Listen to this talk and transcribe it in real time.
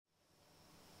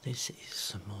This is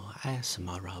some more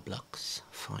ASMR Roblox.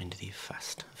 Find the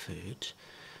fast food.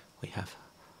 We have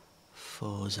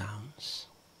 4 zones,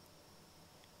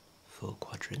 4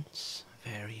 quadrants,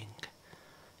 varying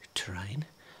terrain.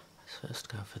 Let's first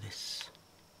go for this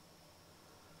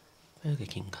Burger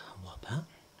King Whopper.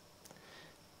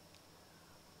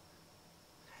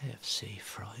 KFC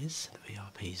fries, the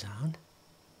VIP zone.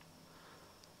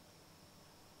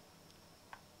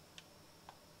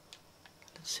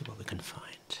 Let's see what we can find.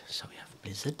 So we have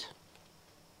Blizzard.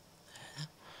 There.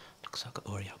 Looks like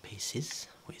Oreo pieces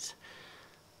with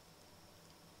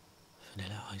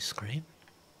vanilla ice cream.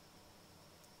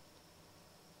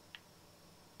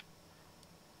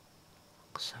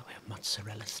 So we have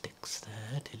mozzarella sticks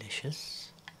there,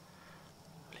 delicious.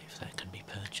 I believe they can be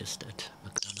purchased at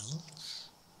McDonald's.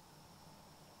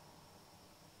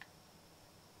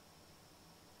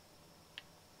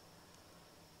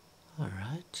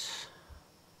 Alright,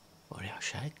 Oreo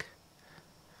shake.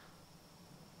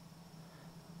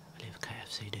 I believe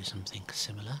KFC do something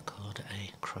similar called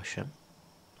a Crush'em,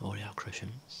 Oreo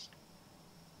Crush'ems.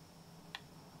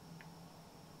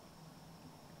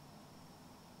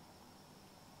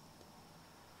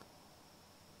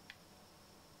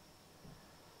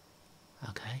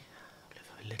 Okay,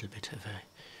 a little bit of a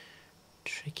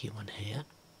tricky one here.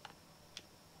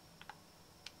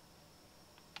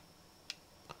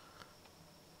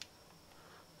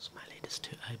 This might lead us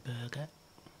to a burger,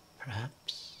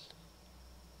 perhaps.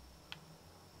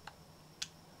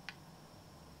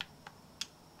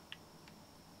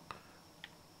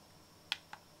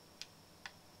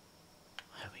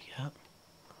 There we go.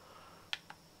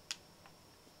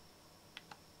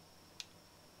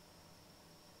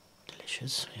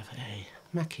 Delicious. We have a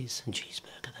Mackey's and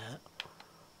cheeseburger there.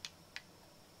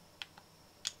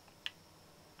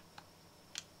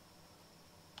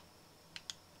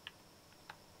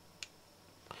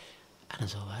 And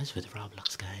as always with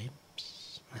Roblox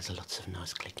games, there's lots of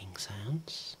nice clicking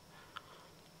sounds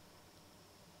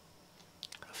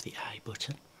of the A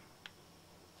button.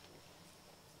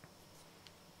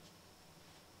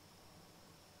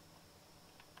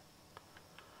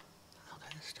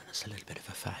 Okay, it's done us a little bit of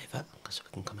a favour because we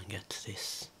can come and get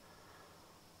this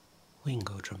wing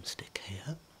or drumstick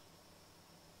here.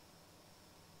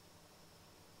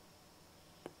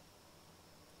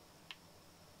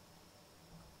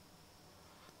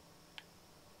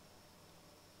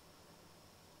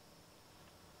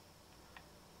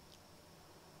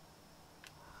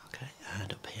 Okay,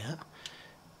 and up here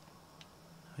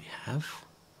we have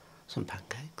some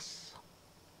pancakes.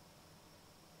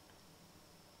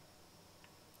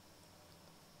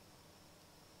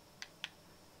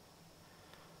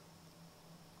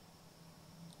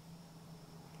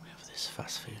 We have this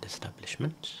fast food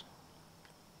establishment.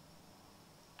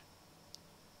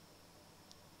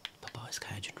 Popeye's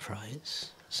Cajun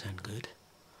fries sound good.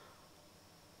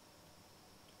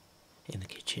 In the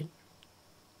kitchen.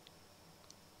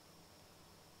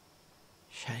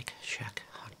 Shake Shack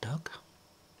hot dog.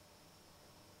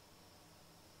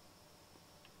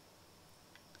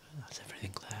 That's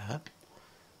everything there.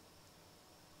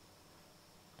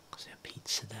 There's a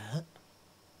pizza there. And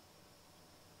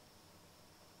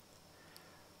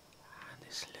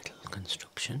this little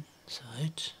construction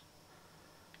site.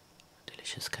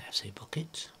 Delicious KFC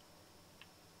bucket.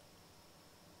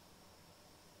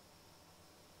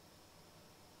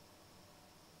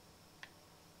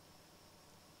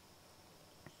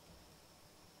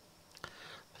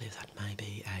 I believe that may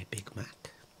be a Big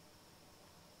Mac.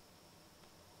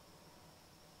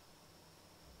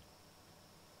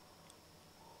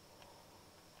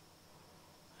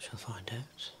 I shall find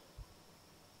out.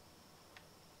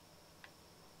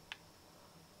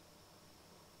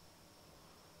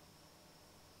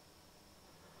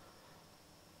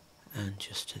 And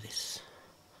just to this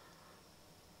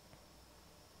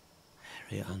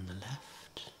area on the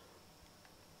left.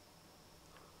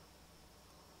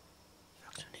 In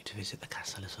fact, I need to visit the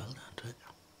castle as well, don't we?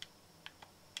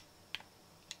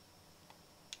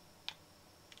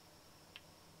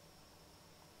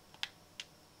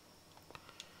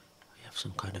 We have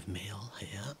some kind of meal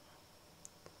here.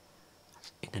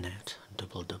 It's in and out,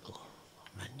 double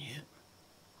menu.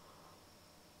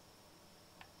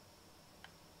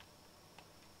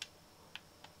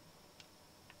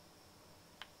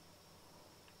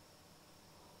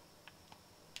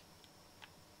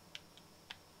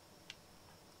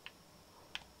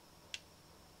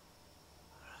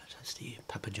 That's the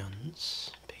Papa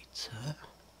John's pizza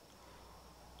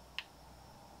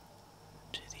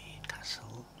to the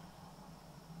castle.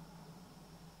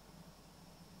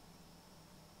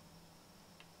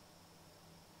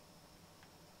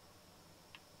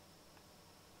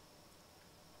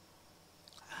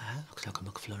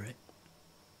 McFlurry.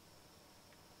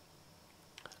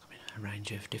 A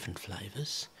range of different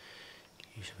flavours,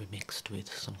 usually mixed with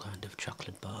some kind of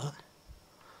chocolate bar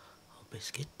or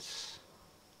biscuits.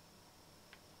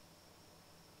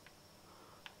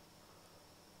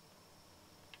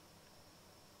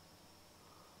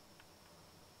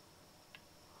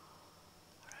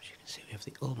 As you can see, we have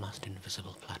the almost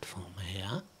invisible platform here.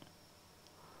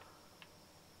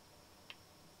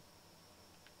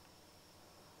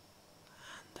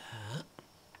 And there.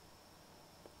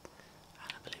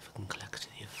 And I believe we can collect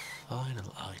the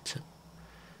final item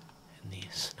in the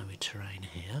snowy terrain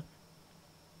here.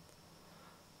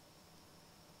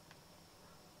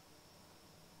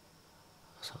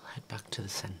 So I'll head back to the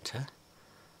centre.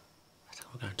 I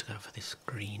think we're going to go for this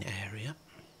green area.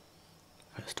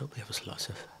 First up we have a slice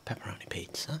of pepperoni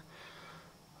pizza.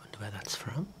 Wonder where that's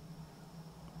from.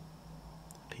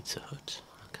 Pizza Hut,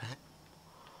 okay.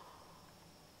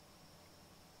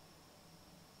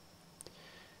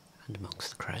 And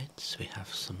amongst the crates we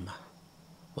have some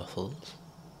waffles.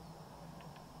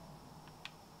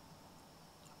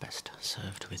 Best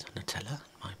served with Nutella,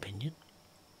 in my opinion.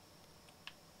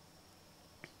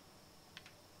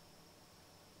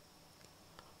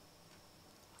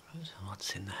 Right, and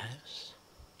what's in the house?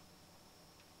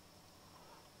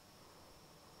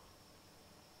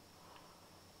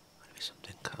 Maybe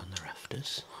something on the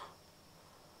rafters.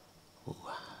 Ooh,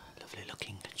 lovely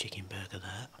looking chicken burger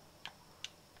there.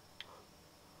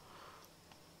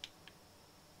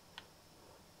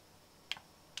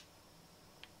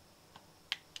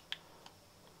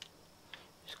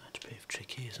 It's going to prove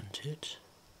tricky, isn't it?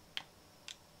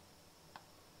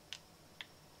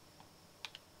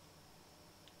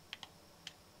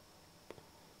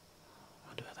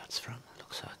 Wonder where that's from.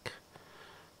 Looks like...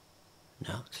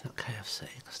 No, it's not KFC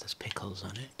because there's pickles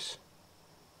on it.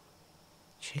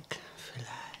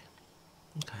 Chick-fil-A.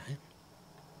 Okay.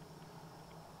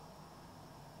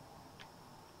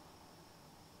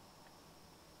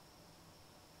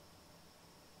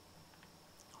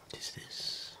 What is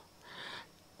this?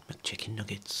 McChicken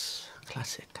nuggets.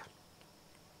 Classic.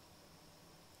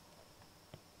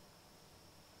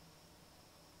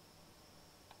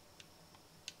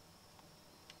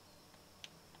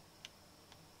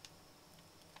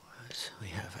 Right, we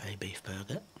have a beef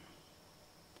burger.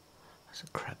 There's a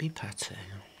Krabby Patty.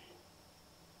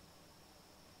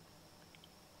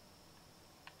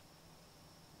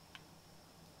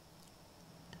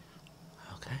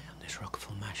 Okay, on this rock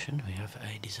formation we have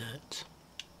a dessert.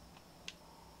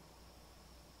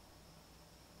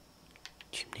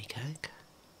 Chimney cake.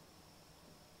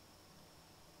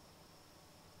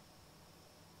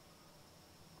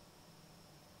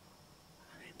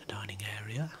 And in the dining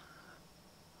area,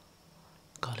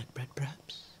 garlic bread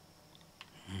perhaps.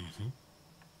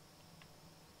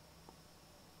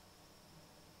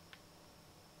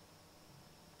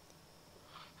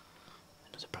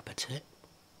 Another property.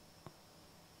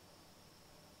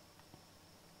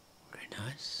 Very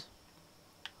nice.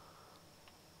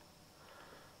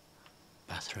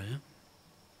 Bathroom.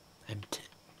 Empty.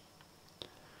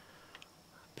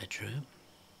 Bedroom.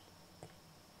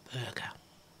 Burger.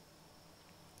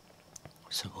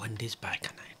 So Wendy's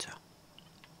Baconator.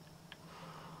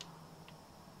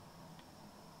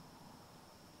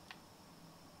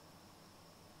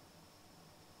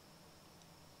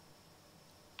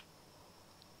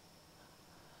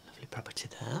 Lovely property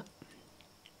there.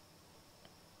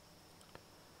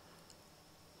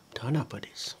 Dino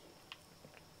buddies.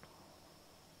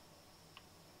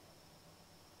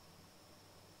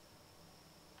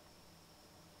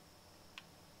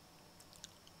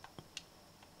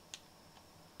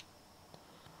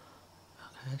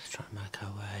 Okay, let's try and make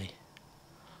our way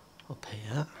up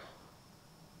here.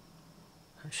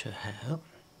 Not sure how.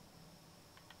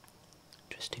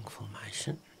 Interesting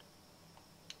formation.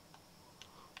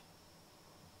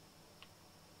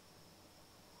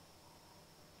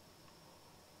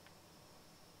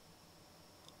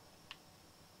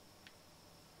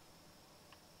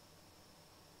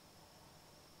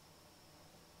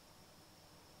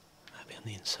 Maybe on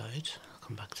the inside, I'll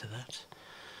come back to that.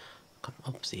 Come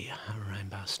up the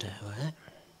rainbow stairway.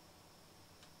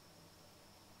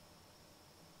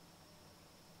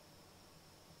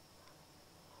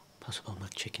 Possible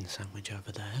McChicken sandwich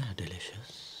over there,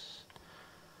 delicious.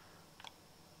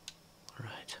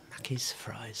 Right, Mackey's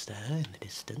fries there in the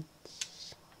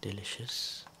distance,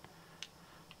 delicious.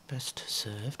 Best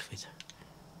served with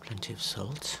plenty of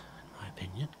salt, in my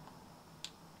opinion.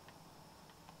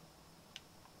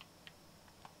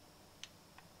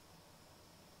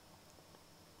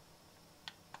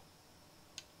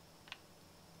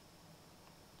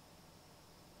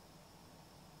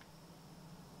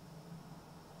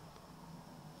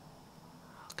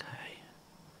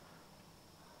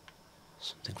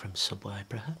 Something from Subway,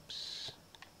 perhaps?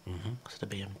 It's the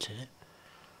BM2.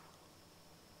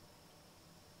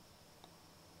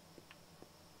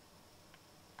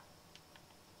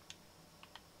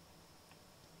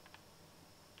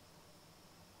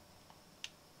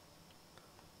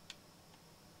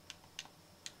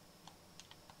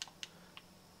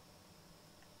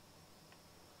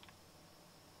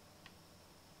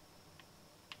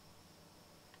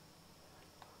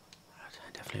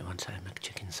 I definitely want a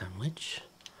McChicken sandwich,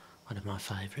 one of my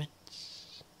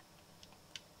favourites.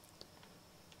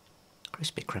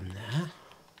 Crispy crumb there,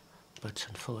 but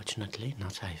unfortunately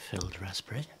not a filled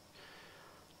raspberry.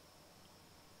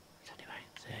 But anyway,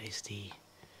 there is the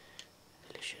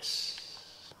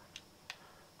delicious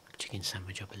McChicken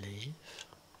sandwich, I believe.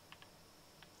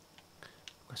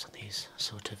 Got some of these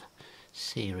sort of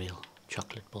cereal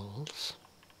chocolate balls.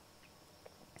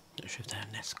 Not sure if they're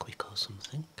Nesquik or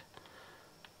something.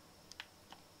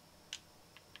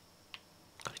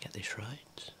 Gotta get this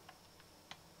right.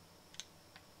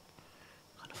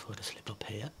 Can't afford to slip up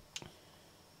here.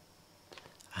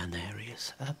 And there he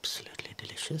is, absolutely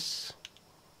delicious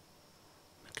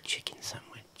McChicken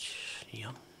sandwich.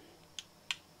 Yum.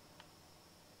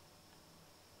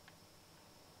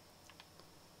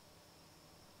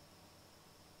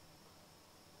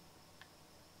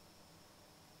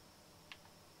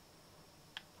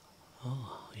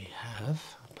 Oh, we have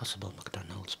a possible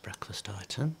McDonald's breakfast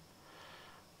item.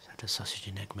 Is that a sausage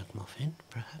and egg McMuffin,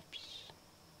 perhaps?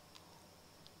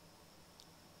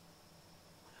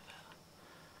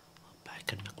 Or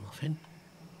bacon McMuffin.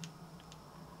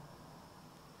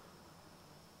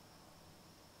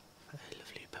 A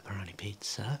lovely pepperoni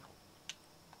pizza.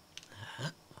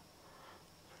 There.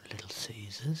 Little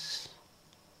Caesars.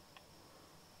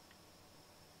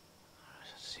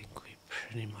 I think we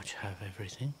pretty much have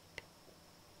everything.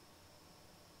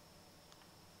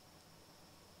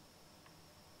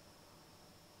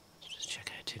 Let's just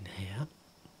check out in here.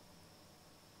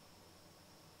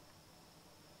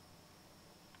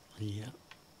 Yeah,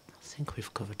 I think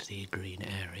we've covered the green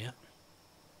area.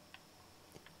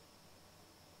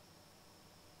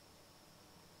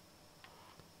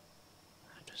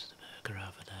 Just the burger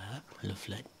over there,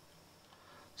 lovely.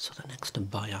 So the next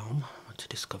biome I want to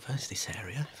discover is this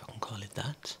area, if I can call it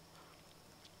that.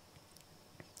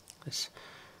 This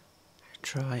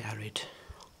dry, arid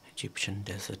Egyptian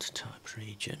desert type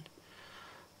region.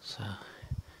 So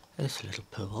this little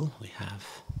pool we have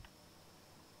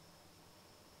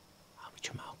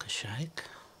Jamalka shake.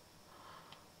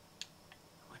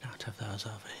 We don't have those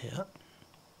over here.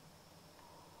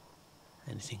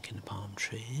 Anything in the palm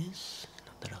trees?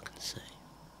 Not that I can see.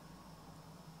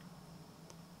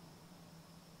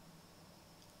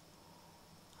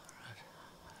 Alright,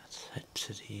 let's head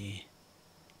to the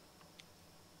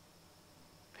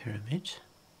pyramid.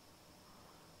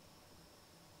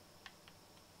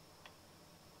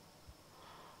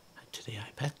 Head to the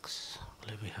apex. I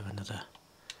believe we have another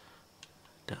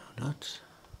donut.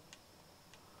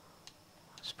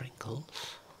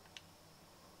 Sprinkles.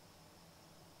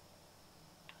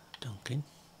 Dunking.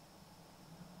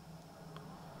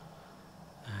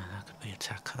 That could be a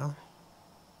taco.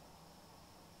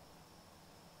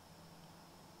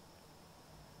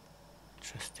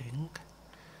 Interesting.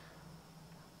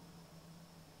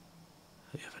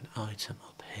 We have an item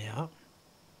up here. How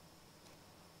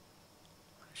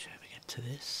shall we get to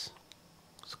this?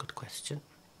 That's a good question.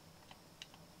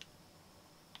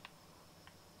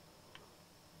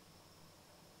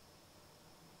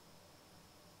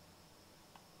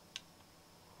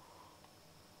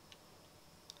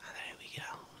 There we go,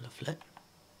 lovely.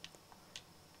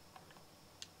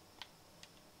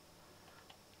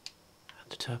 At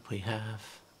the top we have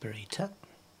burrito,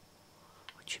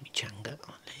 or chimichanga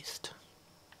at least.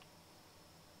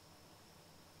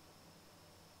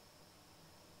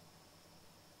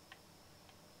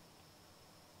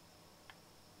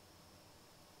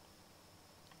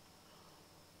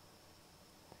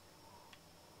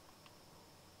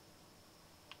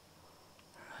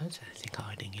 Right, anything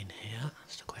hiding in here?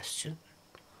 That's the question.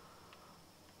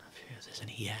 Not sure if there's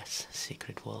any yes,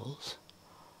 secret walls.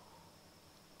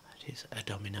 That is a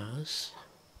Domino's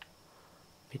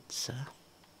pizza.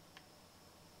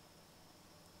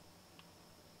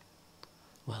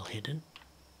 Well hidden.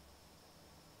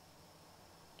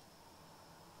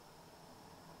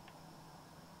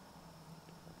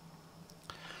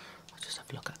 I'll just have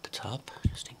a look at the top,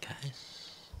 just in case.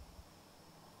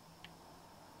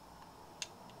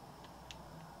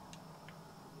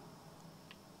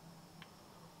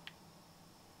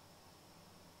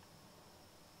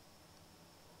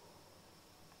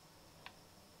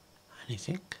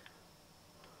 Anything?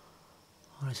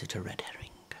 Or is it a red herring?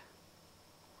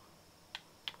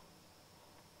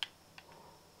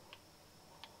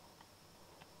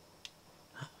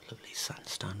 Oh, lovely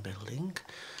sandstone building,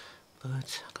 but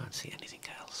I can't see anything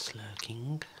else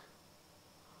lurking.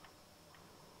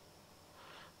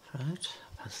 Right,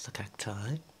 past the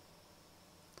cacti,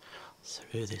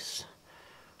 through this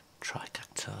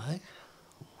tricacti,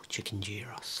 chicken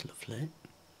gyros, lovely.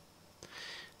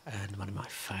 And one of my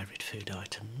favourite food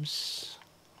items,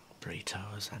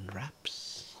 burritos and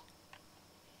wraps.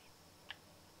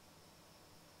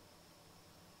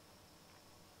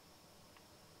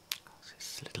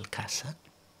 This little casa.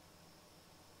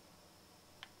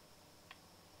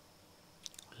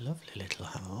 Lovely little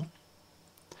home,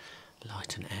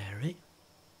 light and airy.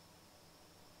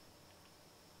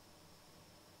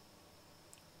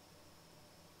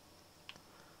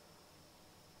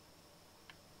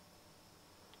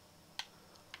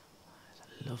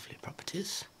 Lovely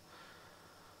properties.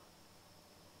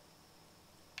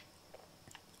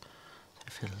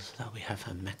 It feels as though we have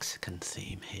a Mexican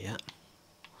theme here.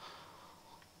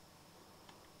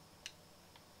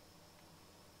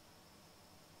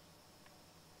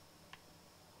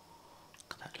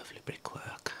 Look at that lovely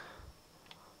brickwork.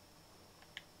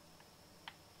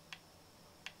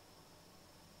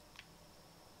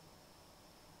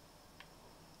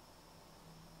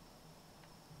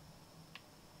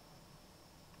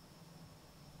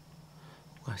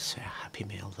 I see a Happy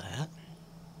Meal there.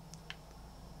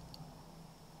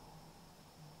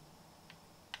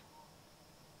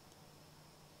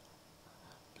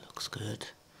 Looks good.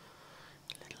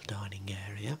 Little dining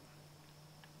area.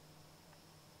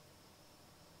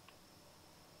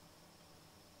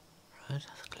 Right,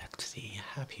 let's collect the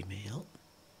Happy Meal.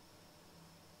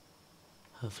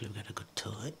 Hopefully we get a good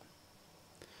toy.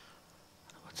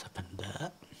 What's happened there?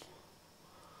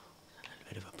 A little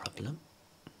bit of a problem.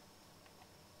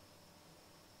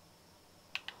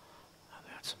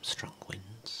 We had some strong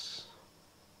winds.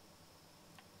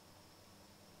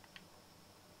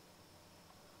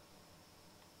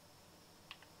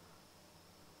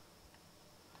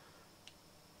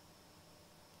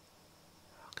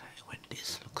 Okay,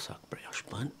 Wendy's looks like brioche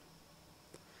bun.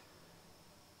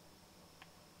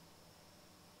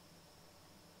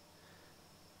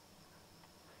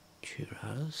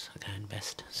 Churros, again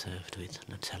best served with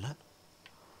Nutella.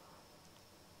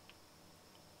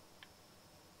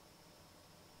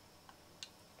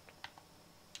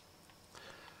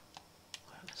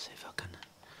 Let's see if I can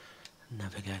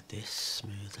navigate this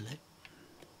smoothly.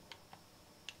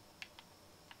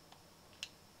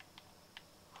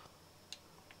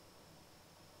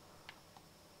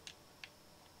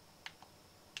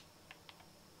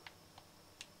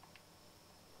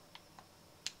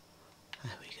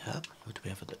 There we go. What do we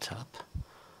have at the top?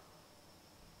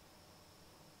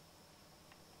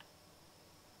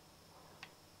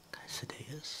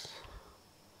 Quesadillas.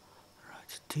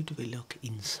 Right, did we look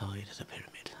inside the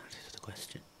pyramid? That is the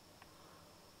question.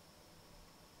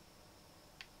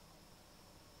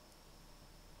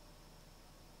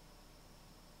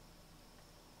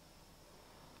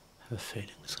 I have a feeling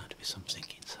there's going to be something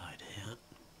inside here.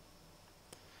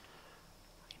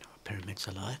 You know what pyramids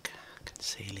are like,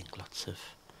 concealing lots of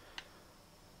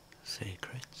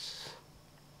secrets.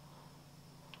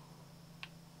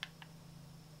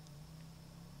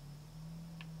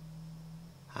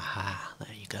 Aha,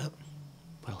 there you go.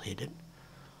 Well hidden.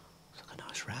 It's like a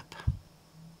nice wrap.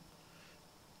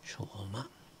 Shawarma.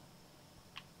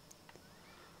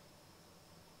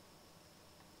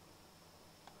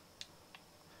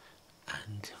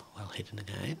 And well hidden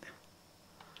again.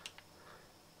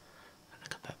 And a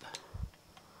kebab.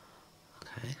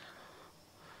 Okay.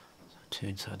 So two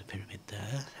inside the pyramid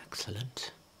there.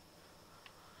 Excellent.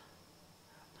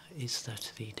 Is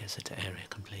that the desert area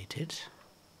completed?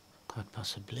 Quite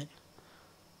possibly.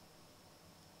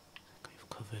 We've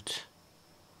covered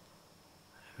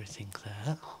everything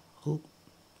there. Oh,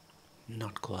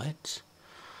 not quite.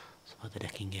 So by the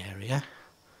decking area,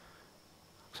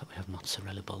 looks like we have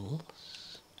mozzarella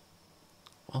balls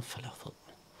or falafel.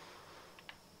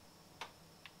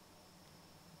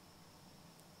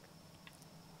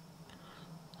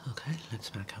 Okay,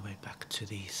 let's make our way back to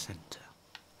the centre.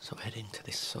 So heading to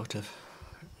this sort of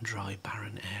dry,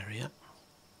 barren area.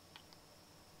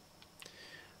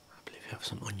 I believe we have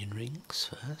some onion rings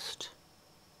first.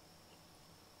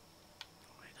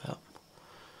 There we go.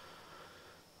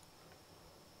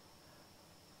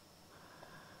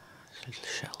 This little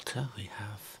shelter, we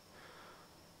have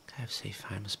KFC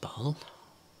famous bowl.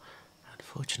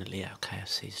 Unfortunately our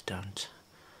KFCs don't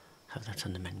have that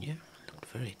on the menu. Looked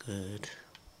very good.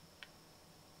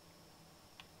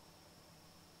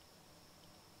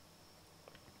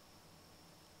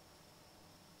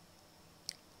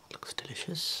 looks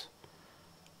delicious.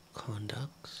 Corn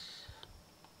dogs.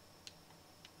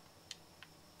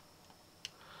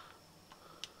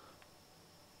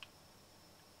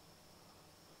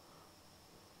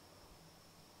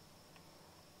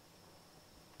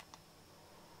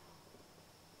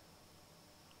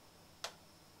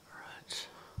 Right.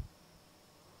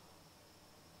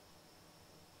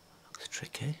 Looks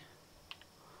tricky.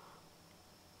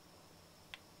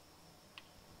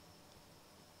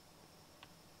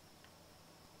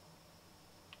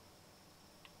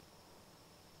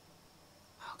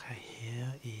 Okay,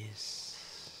 here is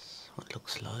what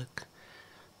looks like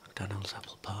McDonald's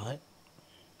apple pie.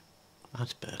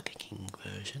 That's Burger King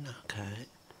version, okay.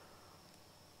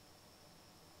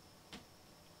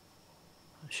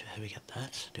 Not sure how we get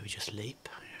that. Do we just leap?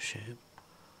 I assume.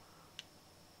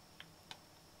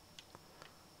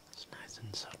 It's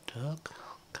Nathan's hot dog,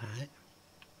 okay.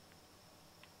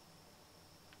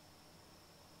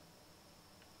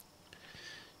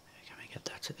 Can we get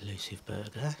that elusive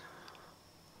burger?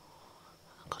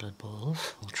 Coloured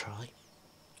balls, we'll try.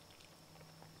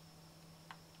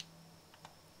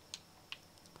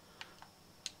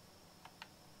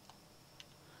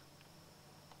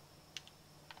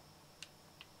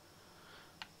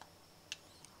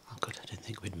 Oh good, I didn't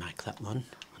think we'd make that one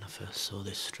when I first saw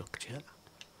this structure.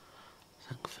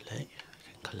 Thankfully,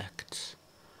 we can collect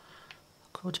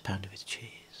a £1/4 with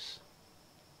cheese.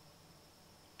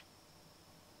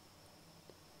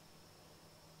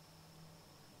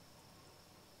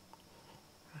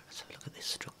 Right, let's have a look at this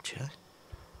structure.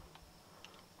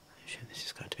 I'm sure this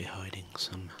is going to be hiding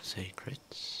some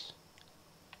secrets.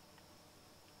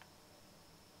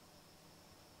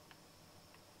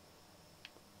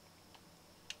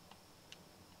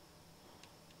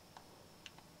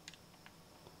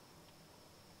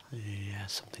 Yeah,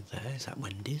 something there. Is that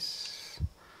Wendy's?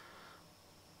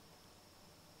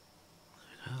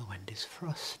 There we go, Wendy's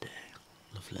Frosty.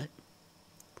 Lovely.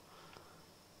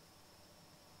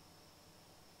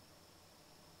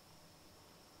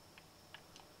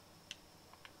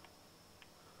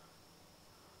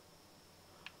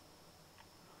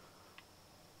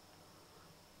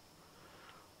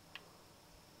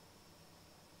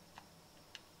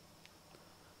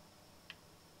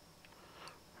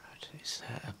 Right, is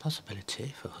there a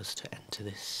possibility for us to enter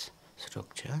this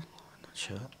structure? I'm not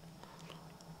sure.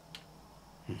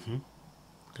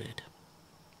 Good.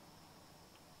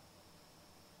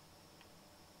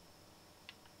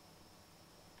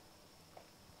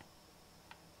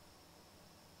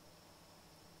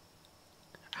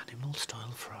 Animal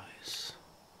style fries.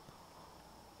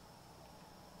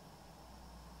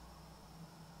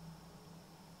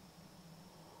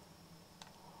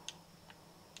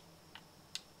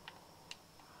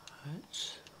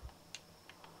 Right.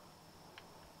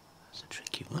 That's a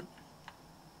tricky one.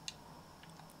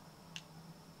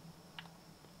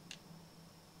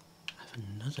 I have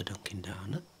another Dunkin'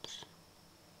 Donuts.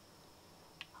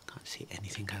 I can't see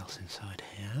anything else inside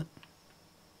here.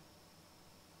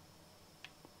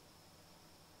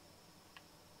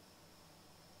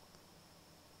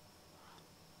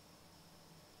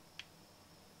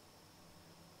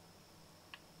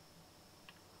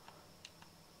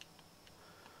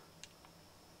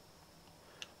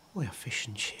 We have fish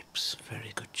and chips,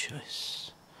 very good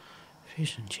choice.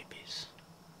 Fish and chippies.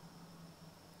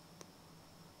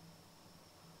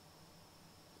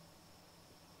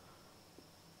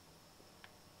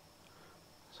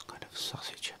 Some kind of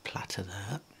sausage platter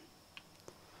there.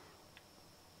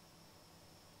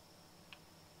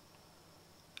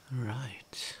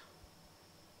 Right.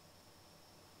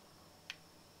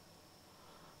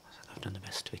 I think I've done the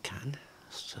best we can.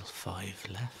 Still 5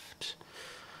 left.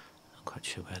 Not quite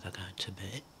sure where they're going to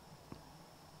be.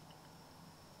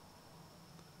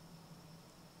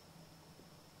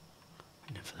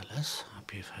 Nevertheless, I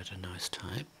hope you've had a nice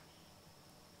time.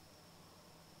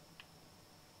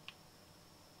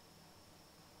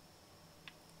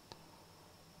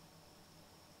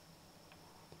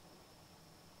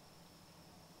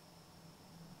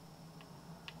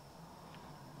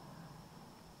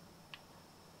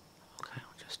 Okay,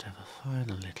 we'll just have a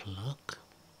final little look.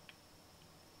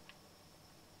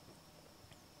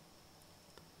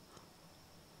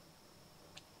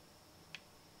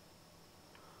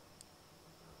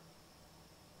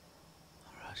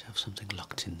 Alright, I have something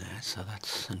locked in there, so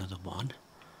that's another one.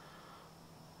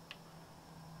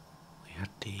 We had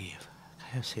the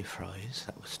KFC fries,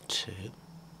 that was 2.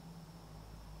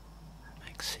 That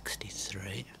makes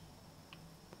 63.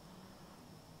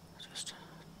 Just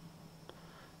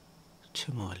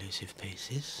 2 more elusive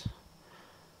pieces.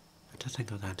 But I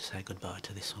think I'm going to say goodbye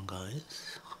to this one,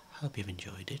 guys. Hope you've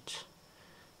enjoyed it.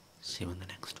 See you on the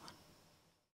next one.